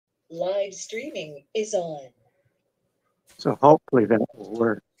Live streaming is on. So hopefully that will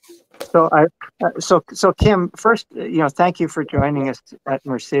work. So so Kim, first, thank you for joining us at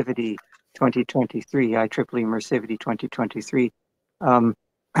Mersivity 2023, IEEE Mersivity 2023. Um,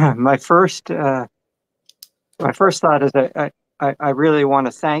 my first my first thought is I really want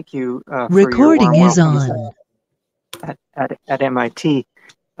to thank you for your Recording warm is welcome on. at MIT,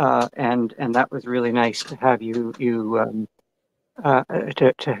 and that was really nice to have you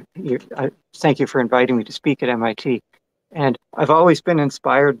thank you for inviting me to speak at MIT. And I've always been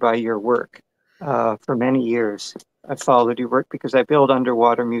inspired by your work for many years. I've followed your work because I build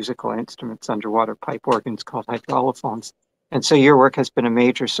underwater musical instruments, underwater pipe organs called hydraulophones. And so your work has been a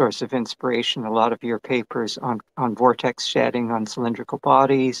major source of inspiration. A lot of your papers on vortex shedding on cylindrical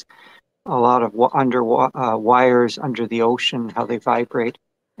bodies, a lot of wires under the ocean, how they vibrate.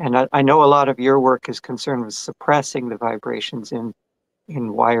 And I know a lot of your work is concerned with suppressing the vibrations in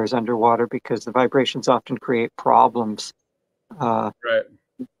wires underwater because the vibrations often create problems. Right.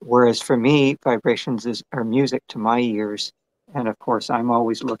 Whereas for me, vibrations are music to my ears. And of course, I'm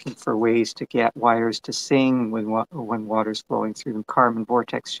always looking for ways to get wires to sing when water's flowing through them, carbon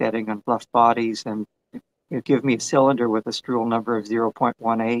vortex shedding on bluff bodies. And you give me a cylinder with a Struhl number of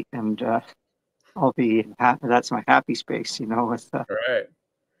 0.18 and I'll be happy. That's my happy space, Right.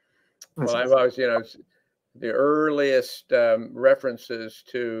 Well, I've always, the earliest references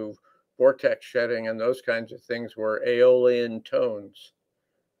to vortex shedding and those kinds of things were Aeolian tones.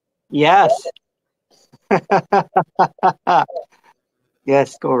 Yes.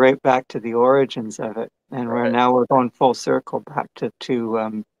 Yes, go right back to the origins of it. And we're going full circle back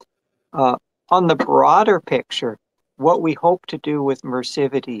to on the broader picture, what we hope to do with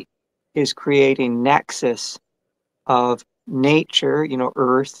Mersivity is create a nexus of nature,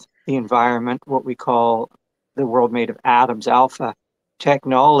 Earth, the environment, what we call the world made of atoms, alpha,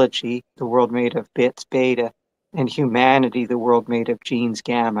 technology, the world made of bits, beta, and humanity, the world made of genes,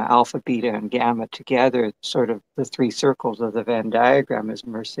 gamma, alpha, beta, and gamma together, sort of the three circles of the Venn diagram is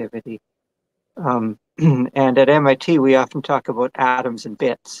Mersivity. And at MIT, we often talk about atoms and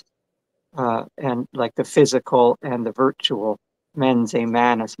bits, and like the physical and the virtual, mens e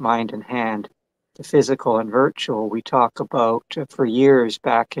manus, mind and hand. The physical and virtual we talk about for years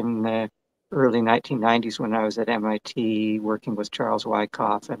back in the early 1990s when I was at MIT working with Charles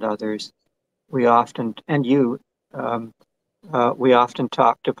Wyckoff and others. We often, and you, we often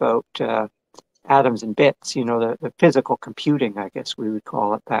talked about atoms and bits, the physical computing, I guess we would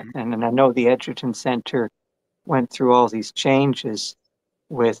call it back then. And I know the Edgerton Center went through all these changes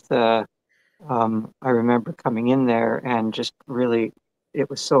with, I remember coming in there and just really, it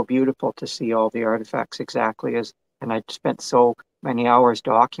was so beautiful to see all the artifacts exactly as, and I spent so many hours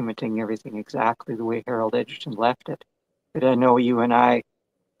documenting everything exactly the way Harold Edgerton left it. But I know you and I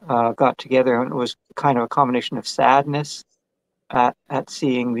got together and it was kind of a combination of sadness at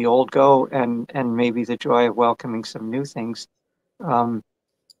seeing the old go and maybe the joy of welcoming some new things, kind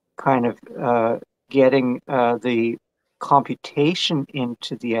of getting the computation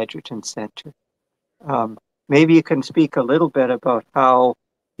into the Edgerton Center. Maybe you can speak a little bit about how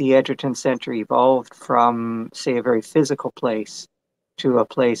the Edgerton Center evolved from, say, a very physical place to a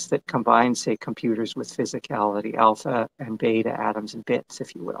place that combines, say, computers with physicality, alpha and beta, atoms and bits,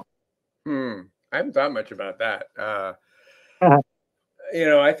 if you will. I haven't thought much about that.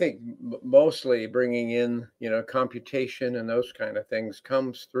 I think mostly bringing in, computation and those kind of things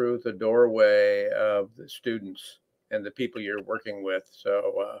comes through the doorway of the students and the people you're working with.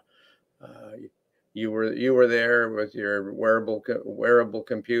 So you were there with your wearable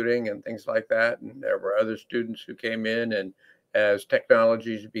computing and things like that, and there were other students who came in, and as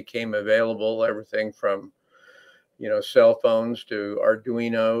technologies became available, everything from cell phones to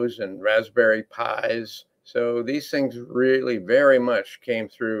Arduinos and Raspberry Pis. So these things really very much came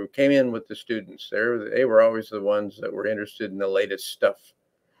in with the students. They were always the ones that were interested in the latest stuff.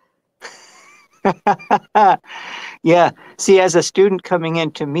 Yeah. See, as a student coming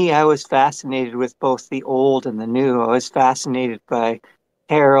into me, I was fascinated with both the old and the new. I was fascinated by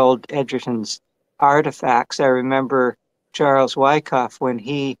Harold Edgerton's artifacts. I remember Charles Wyckoff when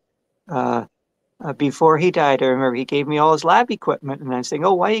he, before he died, I remember he gave me all his lab equipment and I'm saying,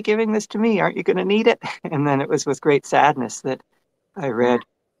 oh, why are you giving this to me? Aren't you going to need it? And then it was with great sadness that I read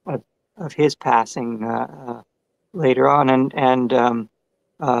of his passing later on. And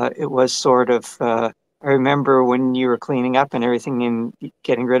it was sort of, I remember when you were cleaning up and everything and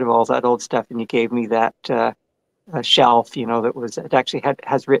getting rid of all that old stuff and you gave me that shelf, it actually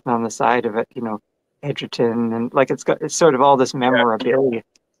has written on the side of it, Edgerton, and like it's sort of all this memorabilia.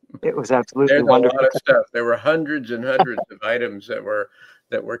 It was absolutely wonderful. A lot of stuff. There were hundreds and hundreds of items that were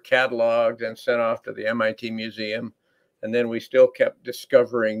that were cataloged and sent off to the MIT Museum. And then we still kept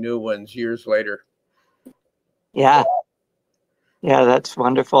discovering new ones years later. Yeah. Yeah, that's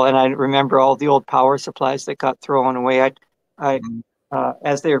wonderful. And I remember all the old power supplies that got thrown away.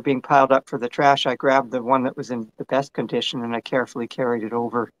 As they were being piled up for the trash, I grabbed the one that was in the best condition and I carefully carried it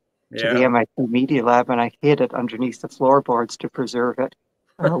over to the Yeah. MIT Media Lab, and I hid it underneath the floorboards to preserve it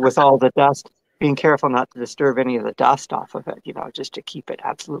with all the dust, being careful not to disturb any of the dust off of it, just to keep it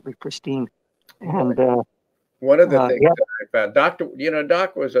absolutely pristine. And one of the things yeah, that I found,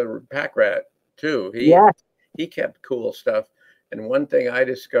 Doc was a pack rat too. yeah. He kept cool stuff. And one thing I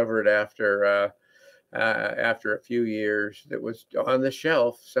discovered after a few years that was on the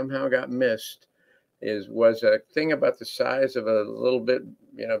shelf, somehow got missed, was a thing about the size of a little bit,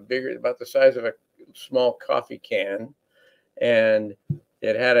 bigger, about the size of a small coffee can. And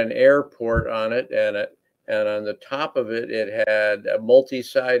it had an air port on it, and on the top of it, it had a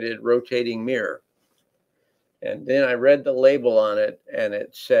multi-sided rotating mirror. And then I read the label on it, and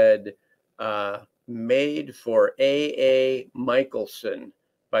it said, made for A.A. Michelson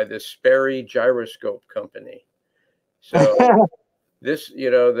by the Sperry Gyroscope Company. So this,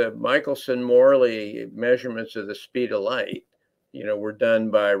 the Michelson-Morley measurements of the speed of light, were done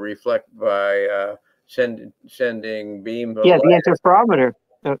by sending beam of Yeah, light. the interferometer,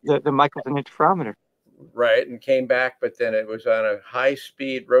 the Michelson interferometer. Right, and came back, but then it was on a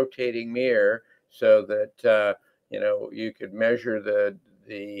high-speed rotating mirror, so that you could measure the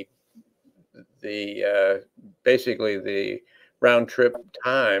basically the round trip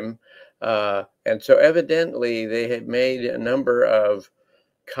time, and so evidently they had made a number of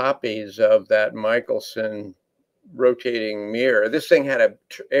copies of that Michelson rotating mirror. This thing had a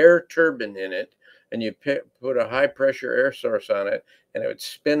air turbine in it, and you put a high pressure air source on it, and it would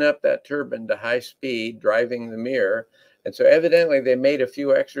spin up that turbine to high speed, driving the mirror. And so evidently they made a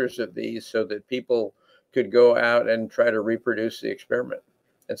few extras of these so that people could go out and try to reproduce the experiment.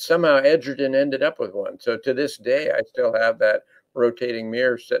 And somehow Edgerton ended up with one. So to this day, I still have that rotating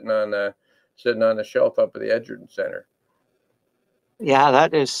mirror sitting on the shelf up at the Edgerton Center. Yeah,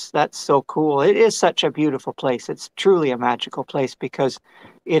 that's so cool. It is such a beautiful place. It's truly a magical place because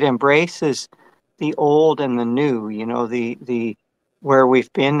it embraces the old and the new, the where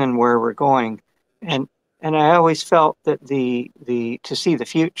we've been and where we're going. And and I always felt that the to see the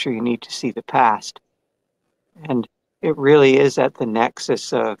future, you need to see the past. And it really is at the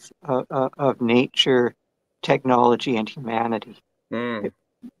nexus of nature, technology, and humanity. Mm. It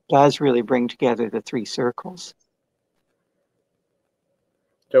does really bring together the three circles.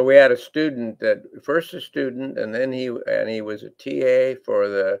 So we had a student first a student, and then he was a TA for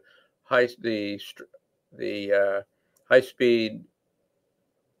the high speed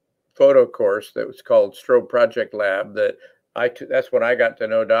photo course that was called Strobe Project Lab. That's when I got to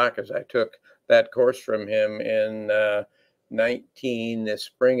know Doc, as I took that course from him in the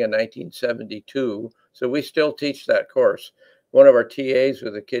spring of 1972. So we still teach that course. One of our TAs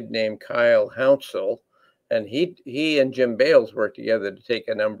was a kid named Kyle Hounsel. And he and Jim Bales worked together to take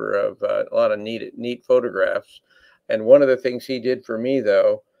a lot of neat photographs. And one of the things he did for me,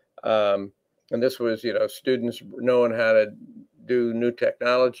 though, and this was, students knowing how to do new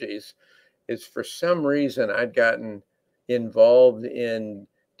technologies, is for some reason I'd gotten involved in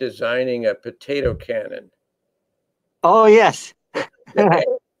designing a potato cannon. Oh, yes.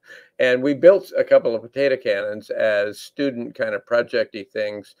 And we built a couple of potato cannons as student kind of projecty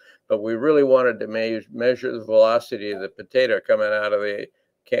things, but we really wanted to measure the velocity of the potato coming out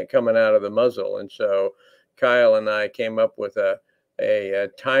of the muzzle. And so Kyle and I came up with a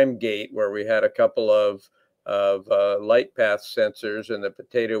time gate where we had a couple of light path sensors, and the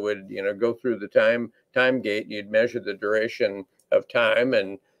potato would go through the time gate. You'd measure the duration of time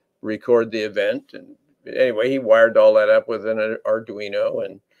and record the event. And anyway, he wired all that up with an Arduino,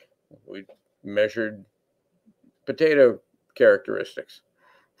 and we measured potato characteristics.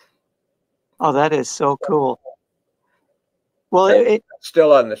 Oh, that is so cool. Well, it's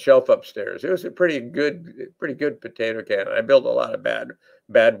still on the shelf upstairs. It was a pretty good potato cannon. I built a lot of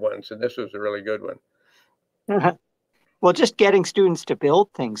bad ones, and this was a really good one. Well, just getting students to build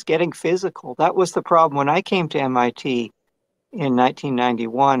things, getting physical. That was the problem when I came to MIT in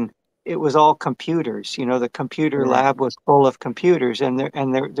 1991. It was all computers. The computer lab was full of computers, and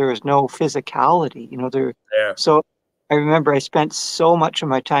there was no physicality. Yeah. So I remember I spent so much of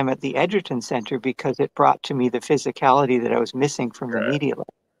my time at the Edgerton Center because it brought to me the physicality that I was missing from the Media Lab.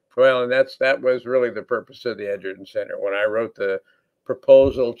 Well, and that was really the purpose of the Edgerton Center. When I wrote the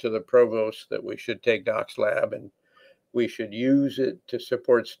proposal to the provost that we should take Doc's lab and we should use it to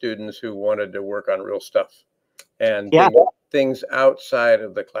support students who wanted to work on real stuff. And things outside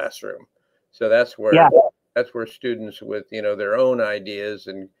of the classroom. So that's where students with, you know, their own ideas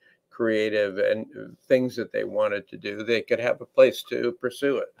and creative and things that they wanted to do, they could have a place to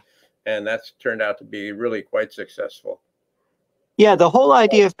pursue it. And that's turned out to be really quite successful. Yeah, the whole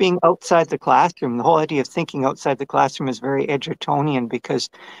idea of being outside the classroom, the whole idea of thinking outside the classroom is very Edgertonian, because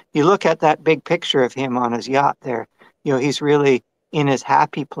you look at that big picture of him on his yacht there, you know, he's really in his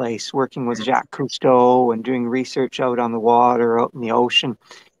happy place working with Jacques Cousteau and doing research out on the water, out in the ocean.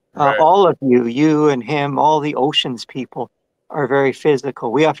 Right. All of you and him, all the oceans people are very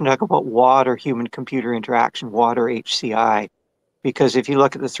physical. We often talk about water, human computer interaction, water HCI. Because if you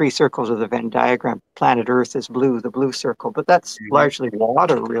look at the three circles of the Venn diagram, planet Earth is blue, the blue circle, but that's largely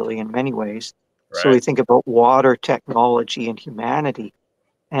water, really, in many ways. Right. So we think about water, technology, and humanity.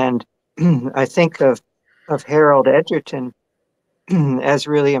 And I think of Harold Edgerton as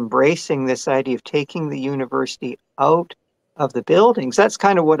really embracing this idea of taking the university out of the buildings. That's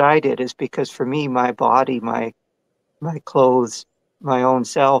kind of what I did, is because for me, my body, my clothes, my own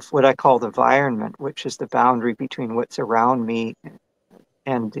self, what I call the environment, which is the boundary between what's around me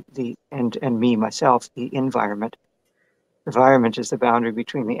and me myself, the environment. Environment is the boundary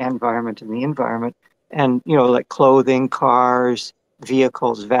between the environment and the environment. And, you know, like clothing, cars,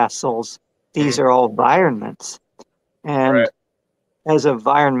 vehicles, vessels, these are all environments. And as a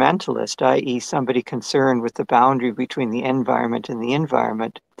environmentalist, i.e. somebody concerned with the boundary between the environment and the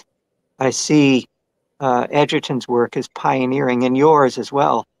environment, I see Edgerton's work as pioneering, and yours as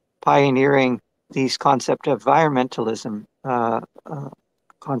well, pioneering these concepts of environmentalism,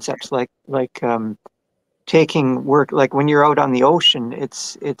 concepts like taking work, like when you're out on the ocean,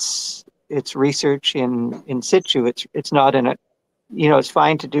 it's research in situ. It's not in a, you know, it's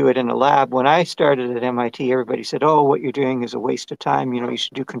fine to do it in a lab. When I started at MIT, everybody said, "Oh, what you're doing is a waste of time. You know, you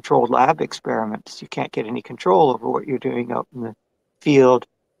should do controlled lab experiments. You can't get any control over what you're doing out in the field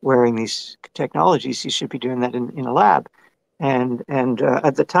wearing these technologies. You should be doing that in a lab." And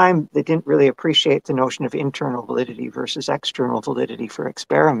at the time, they didn't really appreciate the notion of internal validity versus external validity for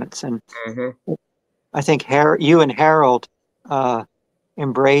experiments. And I think you and Harold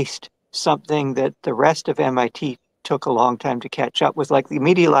embraced something that the rest of MIT took a long time to catch up with. Like the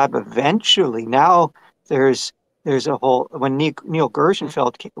Media Lab, eventually, now there's a whole. When Neil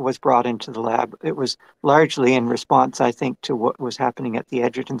Gershenfeld was brought into the lab, it was largely in response, I think, to what was happening at the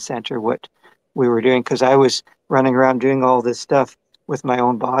Edgerton Center, what we were doing, because I was running around doing all this stuff with my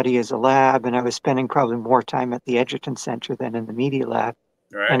own body as a lab, and I was spending probably more time at the Edgerton Center than in the Media Lab.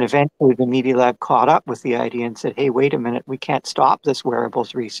 Right. And eventually the Media Lab caught up with the idea and said, "Hey, wait a minute, we can't stop this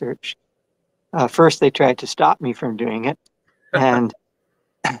wearables research." First, they tried to stop me from doing it. And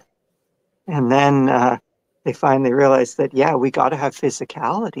then they finally realized that, yeah, we got to have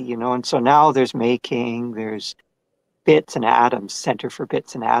physicality, you know. And so now there's Bits and Atoms. Center for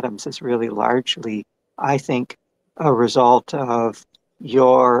Bits and Atoms is really largely, I think, a result of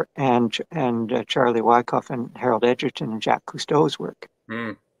your and Charlie Wyckoff and Harold Edgerton and Jacques Cousteau's work.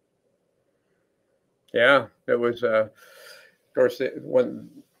 Yeah, it was, of course, when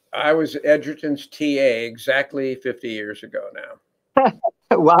I was Edgerton's TA exactly 50 years ago now.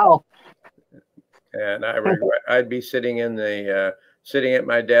 Wow. And I'd be sitting sitting at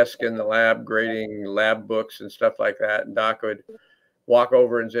my desk in the lab, grading lab books and stuff like that. And Doc would walk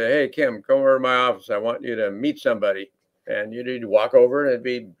over and say, "Hey, Kim, come over to my office. I want you to meet somebody." And you'd walk over and it'd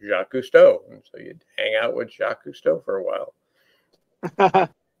be Jacques Cousteau. And so you'd hang out with Jacques Cousteau for a while.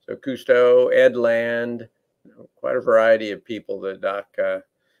 So Cousteau, Ed Land, quite a variety of people that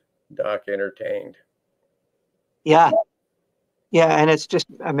Doc entertained. Yeah. Yeah, and it's just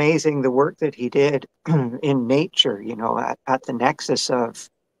amazing the work that he did in nature, you know, at the nexus of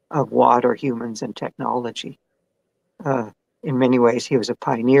water, humans, and technology. In many ways, he was a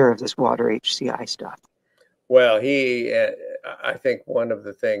pioneer of this water HCI stuff. Well, I think one of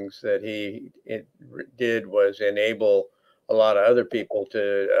the things that he did was enable a lot of other people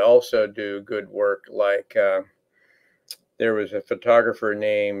to also do good work. Like there was a photographer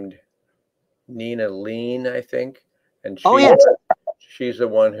named Nina Lean, I think, and she's the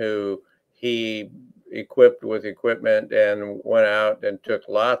one who he equipped with equipment and went out and took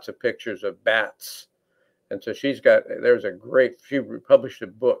lots of pictures of bats. And so she published a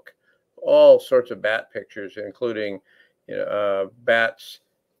book, all sorts of bat pictures, including, you know, bats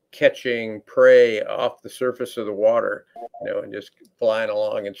catching prey off the surface of the water, you know, and just flying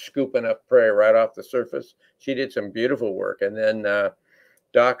along and scooping up prey right off the surface. She did some beautiful work. And then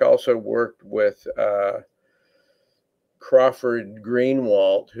Doc also worked with Crawford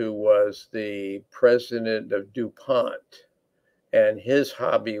Greenwald, who was the president of DuPont. and his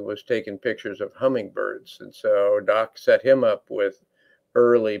hobby was taking pictures of hummingbirds. And so Doc set him up with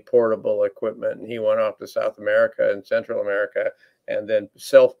early portable equipment, and he went off to South America and Central America, and then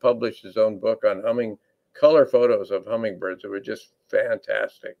self-published his own book on color photos of hummingbirds. It was just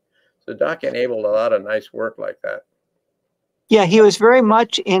fantastic. So Doc enabled a lot of nice work like that. Yeah, he was very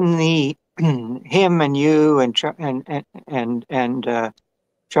much in the him and you and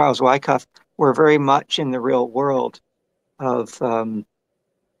Charles Wyckoff were very much in the real world of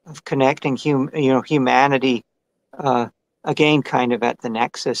connecting humanity, again, kind of at the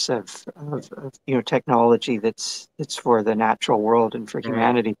nexus of technology that's for the natural world and for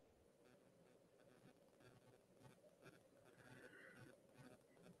humanity.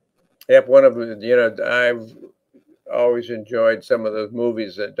 Yep, one of the, I've always enjoyed some of those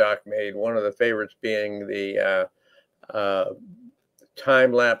movies that Doc made. One of the favorites being the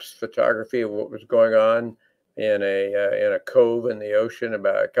time-lapse photography of what was going on in a cove in the ocean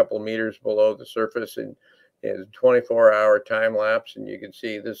about a couple of meters below the surface, and it's a 24-hour time lapse, and you can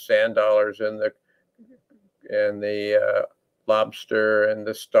see the sand dollars and the lobster and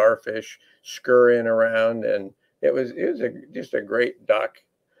the starfish scurrying around, and it was just a great doc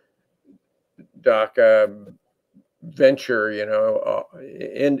venture,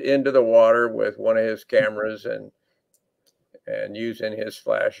 into the water with one of his cameras and using his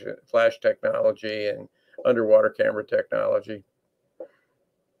flash technology and underwater camera technology.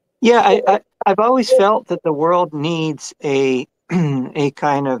 Yeah, I've always felt that the world needs a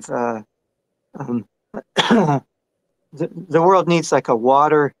kind of the world needs like a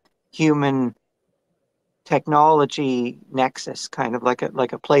water human technology nexus, kind of like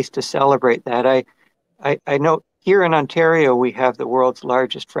a place to celebrate that. I know here in Ontario we have the world's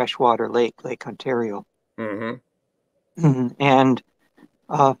largest freshwater lake, Lake Ontario. And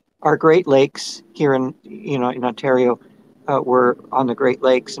our Great Lakes here in Ontario, we're on the Great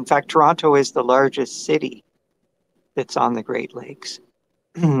Lakes. In fact, Toronto is the largest city that's on the Great Lakes.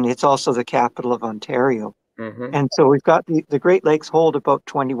 It's also the capital of Ontario. And so we've got the Great Lakes hold about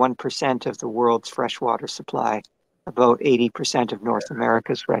 21% of the world's freshwater supply, about 80% of North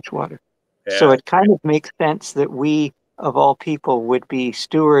America's freshwater. Yeah. So it kind of makes sense that we, of all people, would be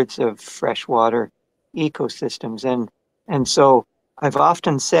stewards of freshwater ecosystems. And so I've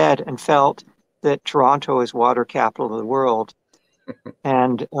often said and felt that Toronto is water capital of the world.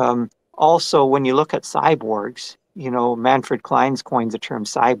 And also, when you look at cyborgs, Manfred Klein's coined the term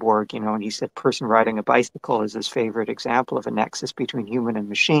cyborg, and he said person riding a bicycle is his favorite example of a nexus between human and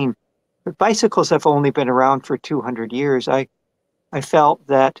machine. But bicycles have only been around for 200 years. I felt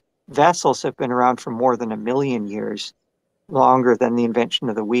that vessels have been around for more than 1 million years, longer than the invention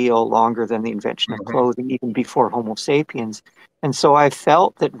of the wheel, longer than the invention of clothing, even before Homo sapiens. And so I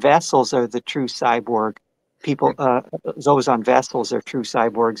felt that vessels are the true cyborg. People, those on vessels are true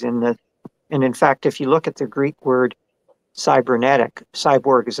cyborgs in this. And in fact, if you look at the Greek word cybernetic,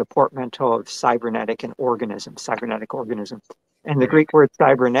 cyborg is a portmanteau of cybernetic and organism, cybernetic organism. And the Greek word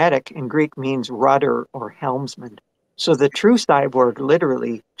cybernetic in Greek means rudder or helmsman. So the true cyborg,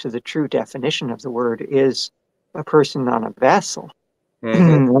 literally, to the true definition of the word, is a person on a vessel.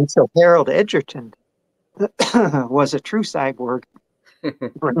 And so Harold Edgerton was a true cyborg,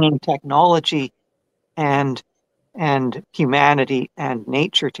 bringing technology and humanity and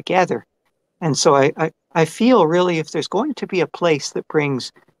nature together. And so I feel really if there's going to be a place that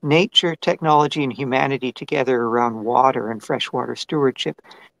brings nature, technology, and humanity together around water and freshwater stewardship,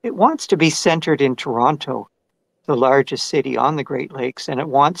 it wants to be centered in Toronto, the largest city on the Great Lakes, and it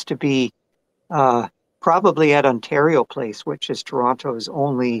wants to be probably at Ontario Place, which is downtown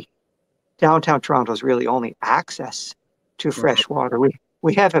Toronto's really only access to fresh water.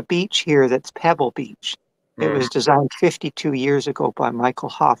 We have a beach here that's Pebble Beach. It was designed 52 years ago by Michael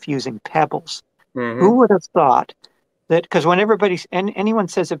Hoff using pebbles. Who would have thought that, because when anyone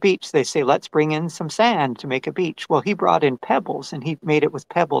says a beach, they say, let's bring in some sand to make a beach. Well, he brought in pebbles and he made it with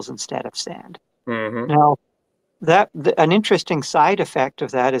pebbles instead of sand. Now, an interesting side effect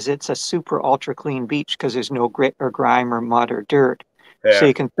of that is it's a super ultra clean beach because there's no grit or grime or mud or dirt. Yeah. So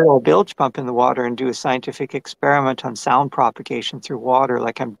you can throw a bilge pump in the water and do a scientific experiment on sound propagation through water.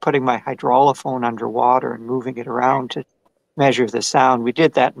 Like I'm putting my hydraulophone underwater and moving it around to measure the sound. We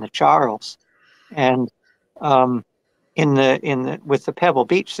did that in the Charles. And with the Pebble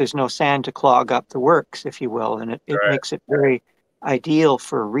Beach, there's no sand to clog up the works, if you will. And it makes it very ideal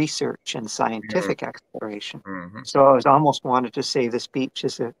for research and scientific exploration. So I was almost wanted to say this beach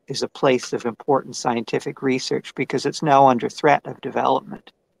is a place of important scientific research because it's now under threat of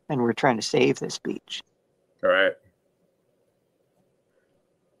development, and we're trying to save this beach.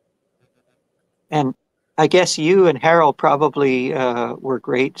 And I guess you and Harold probably were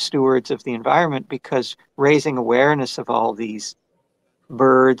great stewards of the environment, because raising awareness of all these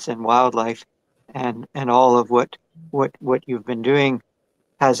birds and wildlife and all of what you've been doing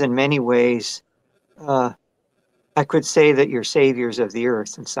has in many ways, I could say that you're saviors of the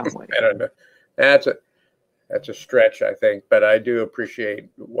earth in some way. I don't know. That's a stretch, I think, but I do appreciate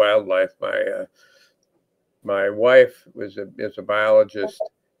wildlife. My wife is a biologist,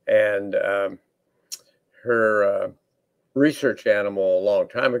 and her research animal a long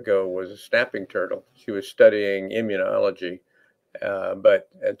time ago was a snapping turtle. She was studying immunology,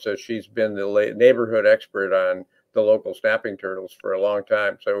 and so she's been the neighborhood expert on the local snapping turtles for a long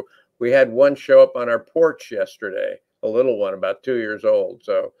time. So we had one show up on our porch yesterday, a little one about 2 years old.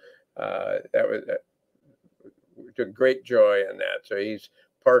 So we took great joy in that. So he's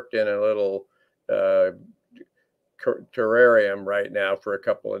parked in a little terrarium right now for a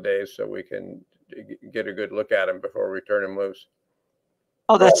couple of days, so we can get a good look at him before we turn him loose.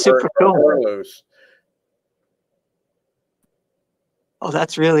 Oh, that's super cool. Or loose. Oh,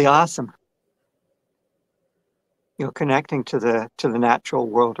 that's really awesome. You know, connecting to the natural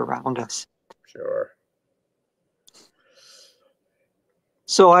world around us. Sure.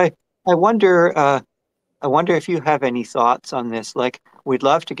 So I wonder if you have any thoughts on this. Like, we'd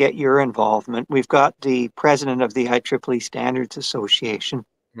love to get your involvement. We've got the president of the IEEE Standards Association,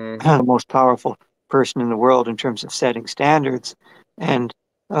 the most powerful person in the world in terms of setting standards, and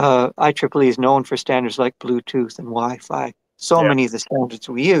IEEE is known for standards like Bluetooth and Wi-Fi. So many of the standards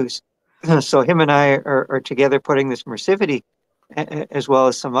we use. So him and I are together putting this Mersivity, as well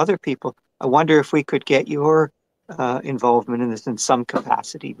as some other people. I wonder if we could get your involvement in this in some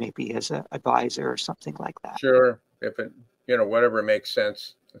capacity, maybe as an advisor or something like that. Sure. If it, whatever makes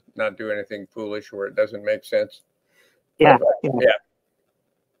sense, not do anything foolish where it doesn't make sense. Yeah. Yeah.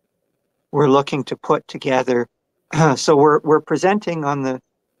 We're looking to put together. So we're presenting on the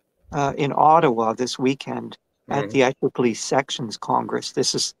in Ottawa this weekend at the IEEE Sections Congress.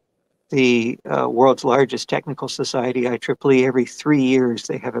 This is the world's largest technical society, IEEE. Every 3 years,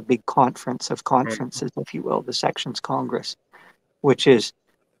 they have a big conference of conferences, if you will, the Sections Congress, which is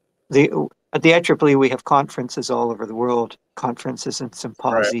at the IEEE, we have conferences all over the world, conferences and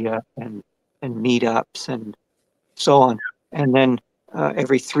symposia and meetups and so on. And then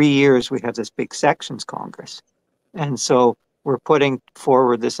every 3 years, we have this big Sections Congress. And so we're putting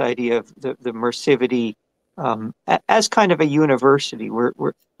forward this idea of the Mersivity as kind of a university.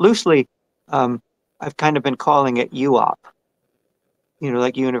 We're loosely, I've kind of been calling it UOP,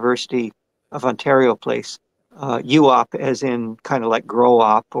 like University of Ontario Place. UOP as in kind of like grow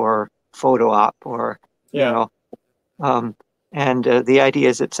op or photo op or, and the idea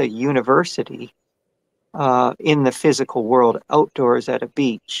is it's a university in the physical world, outdoors at a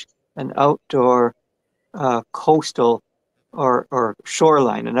beach, an outdoor coastal or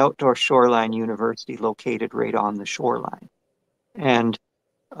shoreline, an outdoor shoreline university located right on the shoreline. And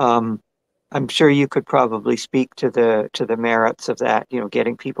I'm sure you could probably speak to the merits of that,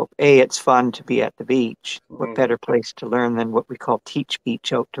 getting people, it's fun to be at the beach. What better place to learn than what we call Teach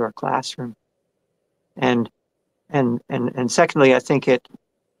Beach outdoor classroom? And secondly, I think it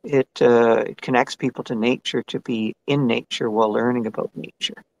connects people to nature, to be in nature while learning about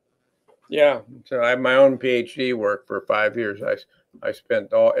nature. Yeah, so I have my own PhD work for 5 years. I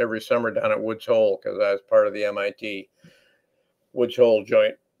spent every summer down at Woods Hole because I was part of the MIT Woods Hole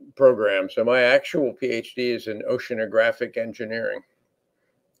joint program. So my actual PhD is in oceanographic engineering.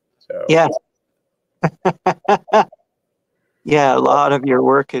 So yes. Yeah, a lot of your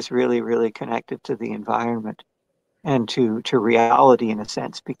work is really, really connected to the environment and to reality in a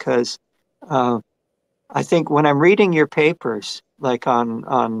sense, because I think when I'm reading your papers, like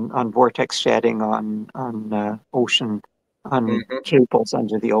on vortex shedding, on ocean, on cables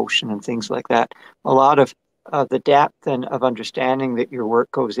under the ocean and things like that, a lot of the depth and of understanding that your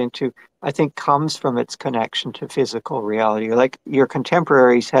work goes into, I think, comes from its connection to physical reality. Like your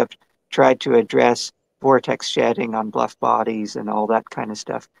contemporaries have tried to address vortex shedding on bluff bodies and all that kind of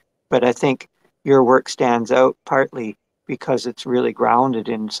stuff, but I think your work stands out partly because it's really grounded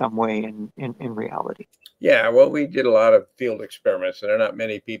in some way in reality. Yeah, well, we did a lot of field experiments, and there are not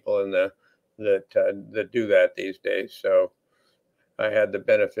many people that do that these days. So I had the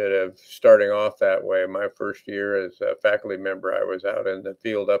benefit of starting off that way. My first year as a faculty member, I was out in the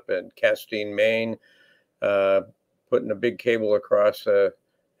field up in Castine, Maine, putting a big cable across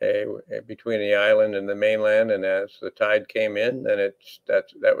between the island and the mainland. And as the tide came in, then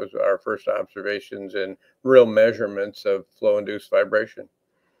that was our first observations and real measurements of flow-induced vibration.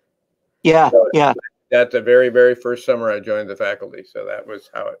 Yeah, so yeah. That's the very, very first summer I joined the faculty. So that was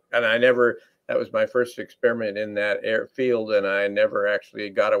how and I never that was my first experiment in that air field, and I never actually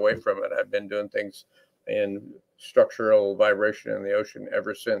got away from it. I've been doing things in structural vibration in the ocean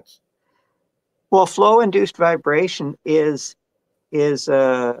ever since. Well, flow-induced vibration is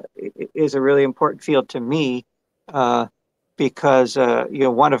a really important field to me, because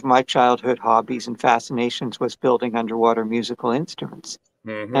one of my childhood hobbies and fascinations was building underwater musical instruments,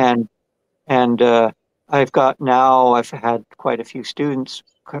 Hmm. and I've had quite a few students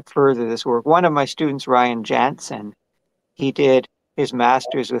further this work. One of my students, Ryan Jansen, he did his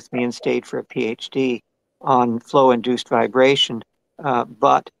master's with me and stayed for a PhD on flow-induced vibration.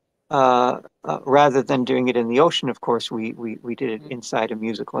 But rather than doing it in the ocean, of course, we did it inside a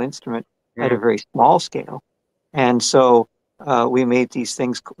musical instrument at a very small scale. And so we made these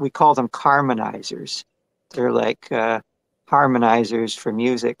things, we call them harmonizers. They're like harmonizers for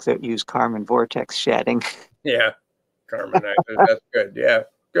music that use Karman vortex shedding. Yeah, carbonizers. That's good. Yeah,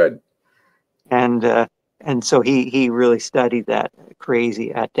 good. And so he really studied that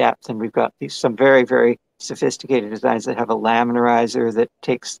crazy at depth. And we've got some very, very sophisticated designs that have a laminarizer that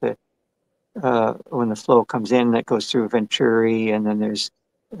takes when the flow comes in, that goes through a venturi, and then there's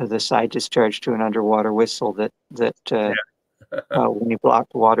the side discharge to an underwater whistle that when you block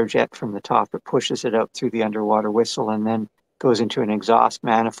the water jet from the top, it pushes it out through the underwater whistle and then goes into an exhaust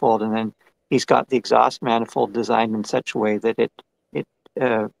manifold. And then he's got the exhaust manifold designed in such a way that it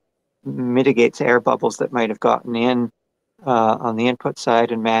mitigates air bubbles that might have gotten in on the input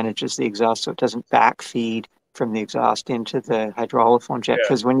side and manages the exhaust so it doesn't backfeed from the exhaust into the hydraulophone jet.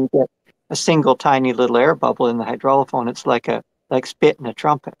 Because when you get a single tiny little air bubble in the hydraulophone, it's like spit in a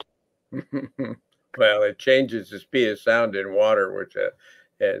trumpet. Well, it changes the speed of sound in water, which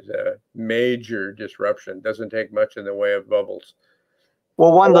is a major disruption. Doesn't take much in the way of bubbles.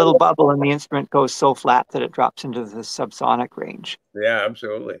 Well, one little bubble in the instrument goes so flat that it drops into the subsonic range. Yeah,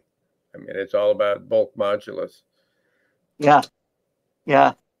 absolutely. I mean, it's all about bulk modulus. Yeah,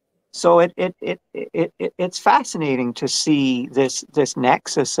 yeah. So it's fascinating to see this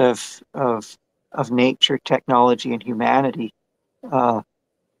nexus of nature, technology, and humanity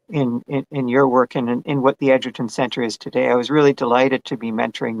in your work and in what the Edgerton Center is today. I was really delighted to be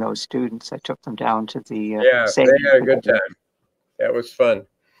mentoring those students. I took them down to the They had a good time. That was fun.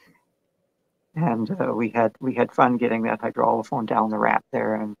 And we had fun getting that hydraulophone down the ramp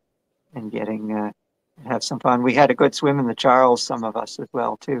there and getting have some fun. We had a good swim in the Charles, some of us as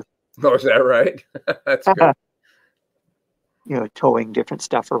well too. Oh, is that right? That's good. Towing different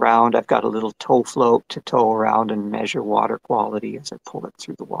stuff around. I've got a little tow float to tow around and measure water quality as I pull it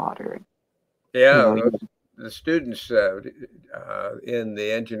through the water. Yeah, the students in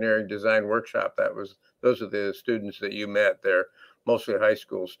the engineering design workshop, those are the students that you met. They're mostly high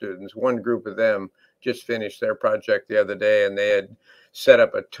school students. One group of them just finished their project the other day, and they had set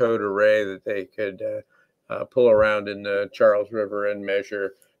up a towed array that they could pull around in the Charles River and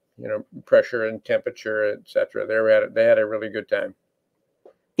measure, pressure and temperature, etc. They had a really good time.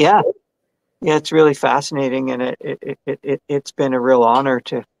 Yeah, it's really fascinating, and it's been a real honor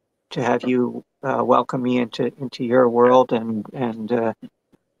to have you welcome me into your world, and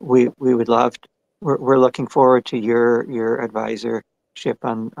we would love. We're looking forward to your advisorship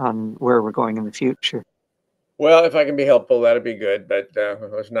on where we're going in the future. Well, if I can be helpful, that'd be good. But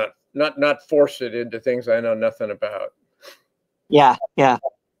let's not force it into things I know nothing about. Yeah.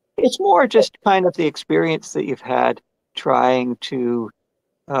 It's more just kind of the experience that you've had trying to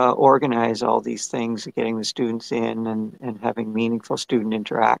organize all these things, getting the students in and having meaningful student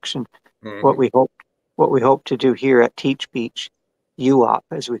interaction. Mm-hmm. What we hope to do here at Teach Beach, UOP,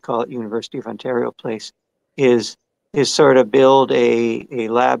 as we call it, University of Ontario Place, is sort of build a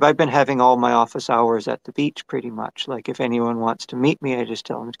lab. I've been having all my office hours at the beach pretty much. Like if anyone wants to meet me, I just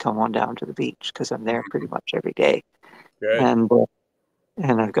tell them to come on down to the beach because I'm there pretty much every day. Good.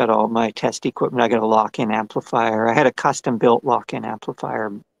 And I've got all my test equipment. I got a lock-in amplifier. I had a custom-built lock-in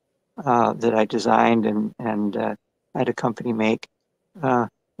amplifier that I designed and had a company make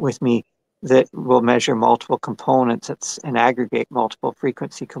with me that will measure multiple components and aggregate multiple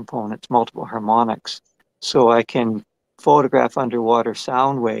frequency components, multiple harmonics, so I can photograph underwater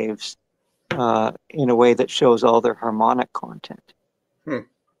sound waves in a way that shows all their harmonic content.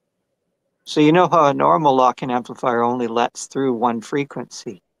 So you know how a normal lock-in amplifier only lets through one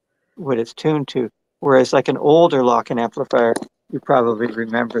frequency, what it's tuned to, whereas like an older lock-in amplifier, you probably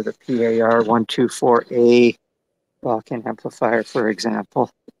remember the PAR 124A lock-in amplifier, for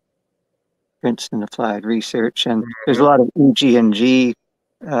example. Princeton Applied Research, and there's a lot of EG and G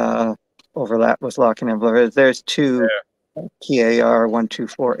overlap with lock-in amplifiers. There's two PAR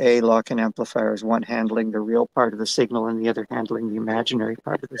 124A lock-in amplifiers, one handling the real part of the signal and the other handling the imaginary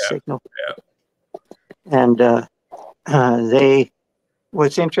part of the signal. Yeah. And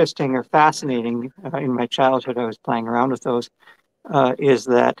what's interesting or fascinating in my childhood, I was playing around with those, is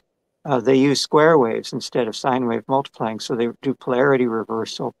that they use square waves instead of sine wave multiplying. So they do polarity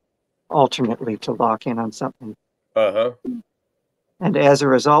reversal alternately to lock in on something. Uh-huh. And as a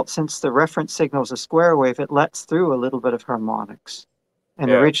result, since the reference signal is a square wave, it lets through a little bit of harmonics. And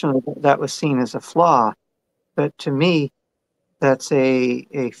Yeah. originally that was seen as a flaw. But to me, that's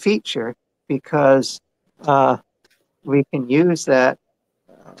a feature because we can use that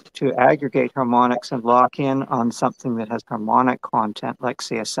to aggregate harmonics and lock in on something that has harmonic content, like,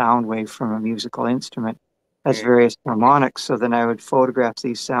 say, a sound wave from a musical instrument has various harmonics. So then I would photograph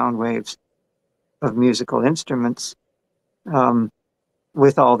these sound waves of musical instruments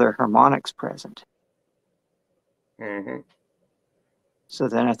with all their harmonics present. Mm-hmm. So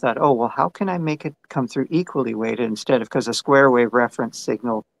then I thought, oh, well, how can I make it come through equally weighted instead of, because a square wave reference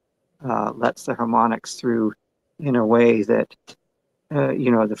signal lets the harmonics through in a way that,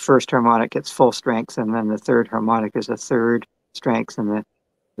 the first harmonic gets full strength, and then the third harmonic is a third strength, and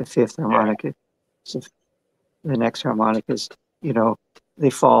the fifth harmonic is, so the next harmonic is, they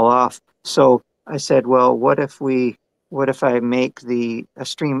fall off. So I said, well, what if I make the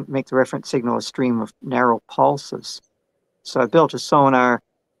reference signal a stream of narrow pulses? So I built a sonar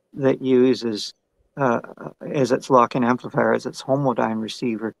that uses, as its lock-in amplifier, as its homodyne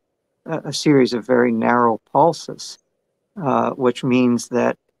receiver, a series of very narrow pulses, which means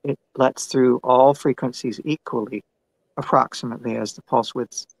that it lets through all frequencies equally, approximately, as the pulse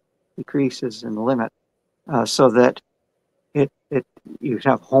width decreases in the limit, so that you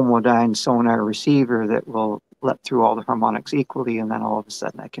have homodyne sonar receiver that will let through all the harmonics equally, and then all of a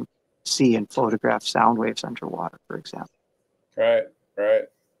sudden I can see and photograph sound waves underwater, for example. Right.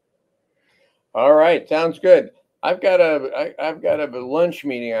 All right, sounds good. I've got a lunch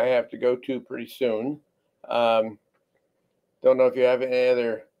meeting I have to go to pretty soon. Don't know if you have any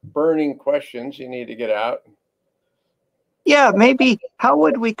other burning questions you need to get out. Yeah, maybe. How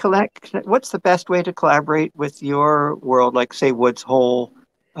would we collect? What's the best way to collaborate with your world, like, say, Woods Hole?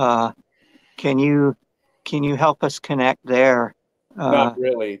 Can you help us connect there? Not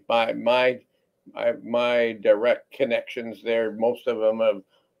really. My direct connections there, most of them have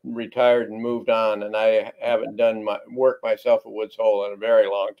retired and moved on, and I haven't done my work myself at Woods Hole in a very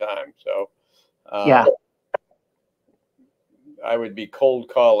long time. So Yeah. I would be cold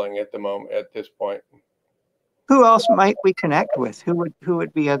calling at this point. Who else might we connect with? Who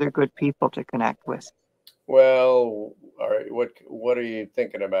would be other good people to connect with? Well, all right. What are you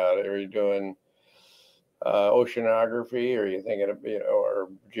thinking about? Are you doing oceanography? Are you thinking of, or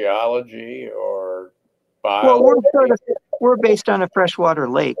geology or Well, biology? we're based on a freshwater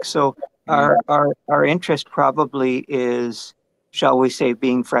lake, so our interest probably is, shall we say,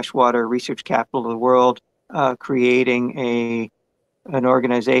 being freshwater research capital of the world, creating an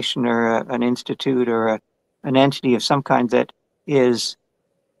organization or an institute or an entity of some kind that is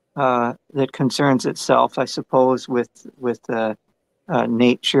that concerns itself, I suppose, with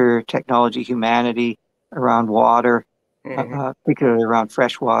nature, technology, humanity around water, particularly around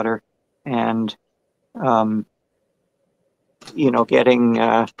freshwater, and getting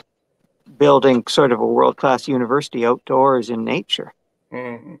building sort of a world-class university outdoors in nature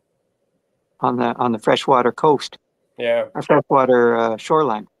on the freshwater coast, or freshwater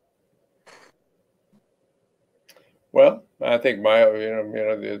shoreline. Well, I think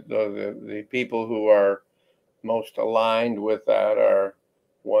the people who are most aligned with that are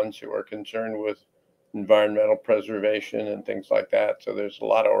ones who are concerned with environmental preservation and things like that. So there's a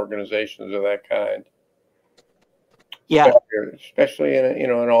lot of organizations of that kind. Yeah, especially in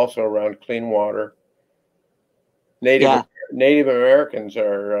and also around clean water. Native Americans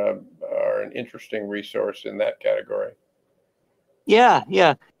are an interesting resource in that category.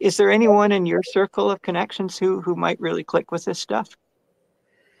 Yeah. Is there anyone in your circle of connections who might really click with this stuff?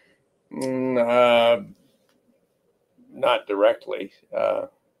 Not directly.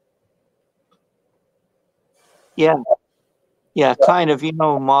 Yeah, kind of,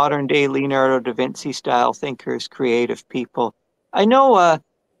 modern day Leonardo da Vinci style thinkers, creative people. I know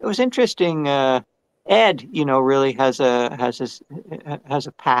it was interesting. Ed, really has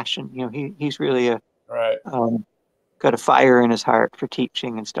a passion. He's really Right. Got a fire in his heart for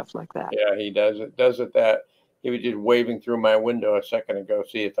teaching and stuff like that. Yeah, he does it. That he was just waving through my window a second ago,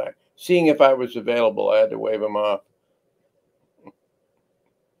 seeing if I was available. I had to wave him off.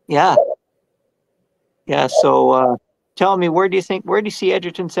 Yeah. So tell me, where do you see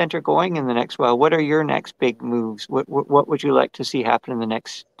Edgerton Center going in the next while? What are your next big moves? What would you like to see happen in the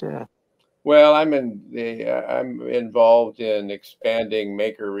next Well, I'm involved in expanding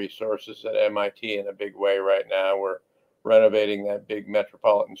maker resources at MIT in a big way right now. We're renovating that big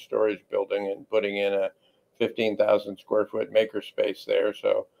metropolitan storage building and putting in a 15,000 square foot maker space there.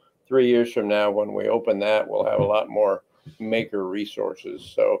 So 3 years from now, when we open that, we'll have a lot more maker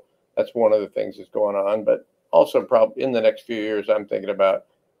resources. So that's one of the things that's going on. But also, probably in the next few years,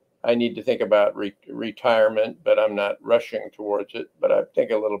 I need to think about retirement, but I'm not rushing towards it. But I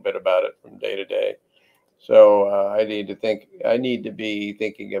think a little bit about it from day to day. So I need to be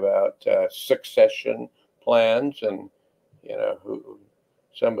thinking about succession plans, and who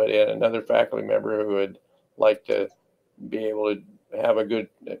somebody, another faculty member who would like to be able to have a good,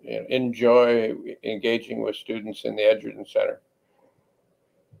 enjoy engaging with students in the Edgerton Center.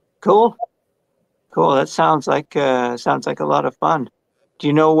 Cool. Cool. That sounds like a lot of fun. Do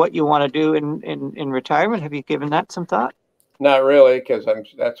you know what you want to do in retirement? Have you given that some thought? Not really, because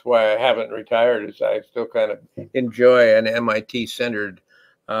that's why I haven't retired. Is I still kind of enjoy an MIT centered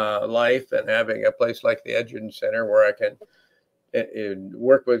life, and having a place like the Edgerton Center where I can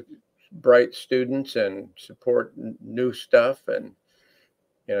work with bright students and support new stuff. And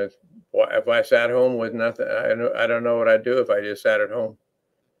if I sat home with nothing, I don't know what I'd do if I just sat at home.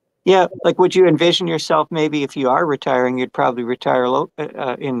 Yeah, like would you envision yourself maybe if you are retiring, you'd probably retire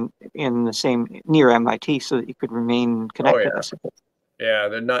in the same near MIT so that you could remain Oh connected, yeah, I suppose. yeah.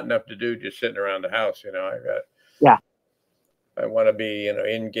 There's not enough to do just sitting around the house. Yeah. I want to be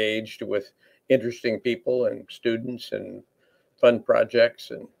engaged with interesting people and students and fun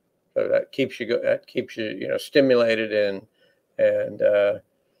projects, and so that keeps you stimulated and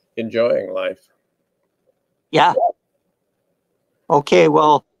enjoying life. Yeah. Okay,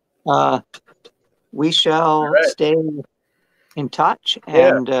 well, we shall Right. stay in touch.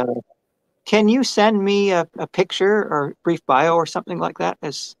 Yeah, And can you send me a picture or brief bio or something like that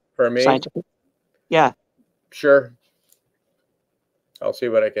as for me, scientific? Yeah, sure. I'll see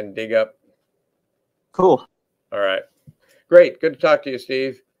what I can dig up. cool. All right. Great. Good to talk to you,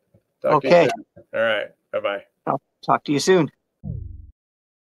 Steve. Talk to you Okay, soon. All right. Bye-bye. I'll talk to you soon.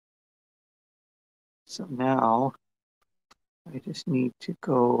 So now I just need to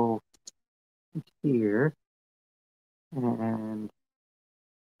go here and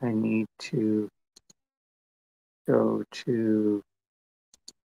I need to go to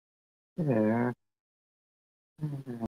there.